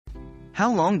How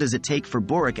long does it take for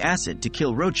boric acid to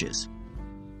kill roaches?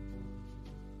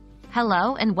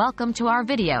 Hello and welcome to our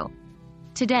video.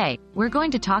 Today, we're going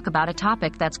to talk about a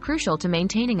topic that's crucial to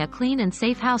maintaining a clean and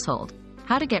safe household: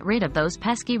 how to get rid of those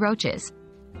pesky roaches.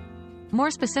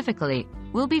 More specifically,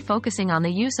 we'll be focusing on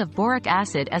the use of boric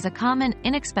acid as a common,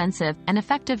 inexpensive, and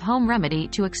effective home remedy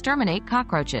to exterminate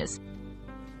cockroaches.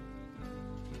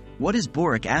 What is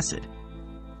boric acid?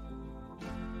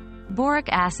 Boric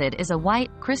acid is a white,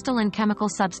 crystalline chemical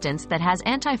substance that has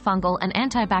antifungal and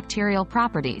antibacterial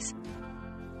properties.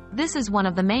 This is one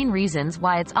of the main reasons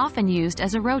why it's often used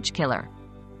as a roach killer.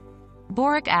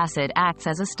 Boric acid acts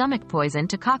as a stomach poison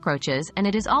to cockroaches, and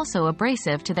it is also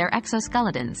abrasive to their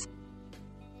exoskeletons.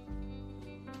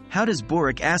 How does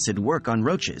boric acid work on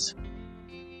roaches?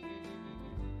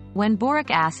 When boric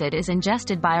acid is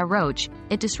ingested by a roach,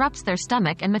 it disrupts their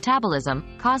stomach and metabolism,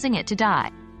 causing it to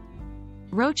die.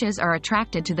 Roaches are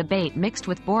attracted to the bait mixed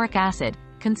with boric acid,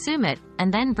 consume it,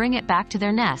 and then bring it back to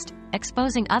their nest,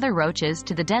 exposing other roaches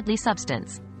to the deadly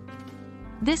substance.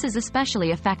 This is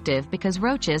especially effective because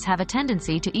roaches have a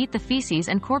tendency to eat the feces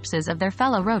and corpses of their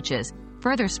fellow roaches,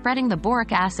 further spreading the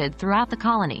boric acid throughout the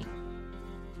colony.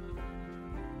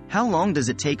 How long does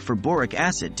it take for boric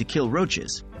acid to kill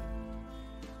roaches?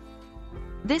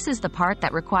 This is the part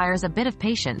that requires a bit of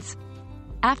patience.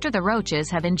 After the roaches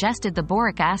have ingested the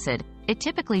boric acid, it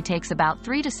typically takes about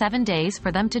 3 to 7 days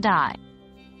for them to die.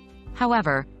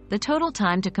 However, the total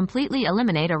time to completely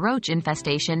eliminate a roach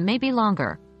infestation may be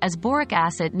longer, as boric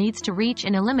acid needs to reach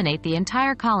and eliminate the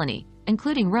entire colony,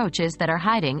 including roaches that are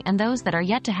hiding and those that are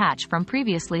yet to hatch from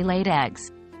previously laid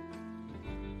eggs.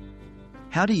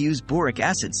 How to use boric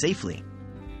acid safely?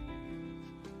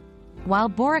 While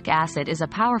boric acid is a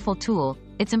powerful tool,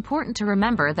 it's important to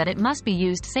remember that it must be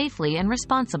used safely and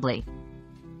responsibly.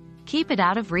 Keep it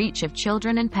out of reach of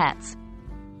children and pets.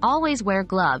 Always wear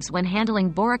gloves when handling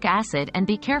boric acid and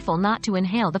be careful not to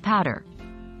inhale the powder.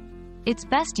 It's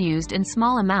best used in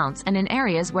small amounts and in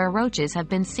areas where roaches have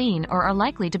been seen or are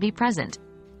likely to be present.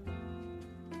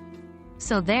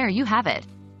 So there you have it.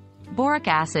 Boric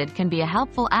acid can be a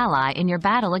helpful ally in your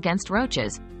battle against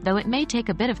roaches, though it may take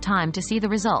a bit of time to see the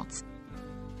results.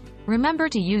 Remember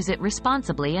to use it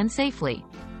responsibly and safely.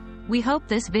 We hope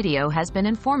this video has been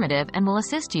informative and will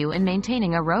assist you in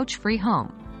maintaining a roach-free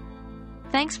home.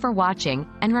 Thanks for watching,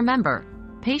 and remember,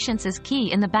 patience is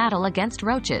key in the battle against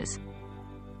roaches.